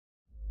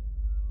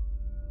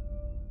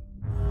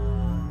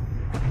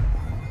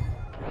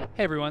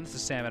Hey everyone, this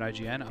is Sam at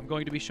IGN. I'm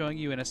going to be showing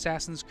you an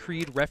Assassin's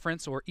Creed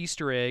reference or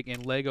Easter egg in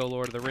LEGO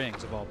Lord of the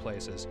Rings, of all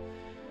places.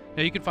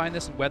 Now you can find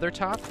this in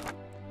Weathertop.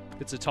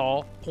 It's a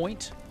tall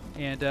point,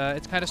 and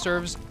it kind of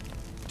serves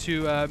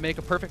to make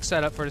a perfect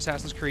setup for an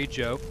Assassin's Creed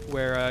joke,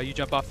 where you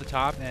jump off the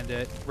top and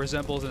it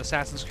resembles an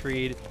Assassin's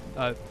Creed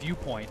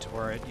viewpoint,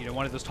 or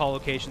one of those tall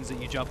locations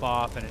that you jump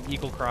off and an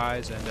eagle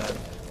cries, and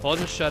well, I'll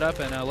just shut up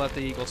and let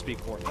the eagle speak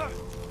for me.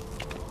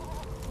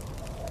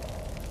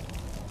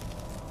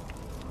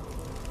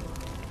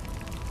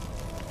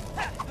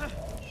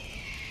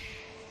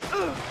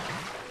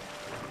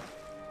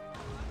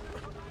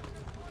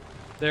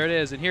 There it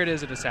is, and here it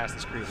is in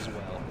Assassin's Creed as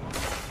well.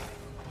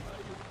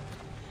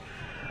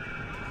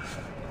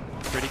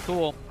 Pretty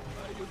cool.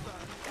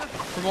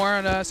 For more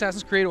on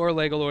Assassin's Creed or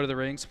LEGO Lord of the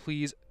Rings,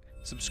 please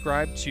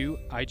subscribe to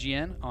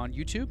IGN on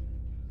YouTube.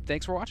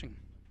 Thanks for watching.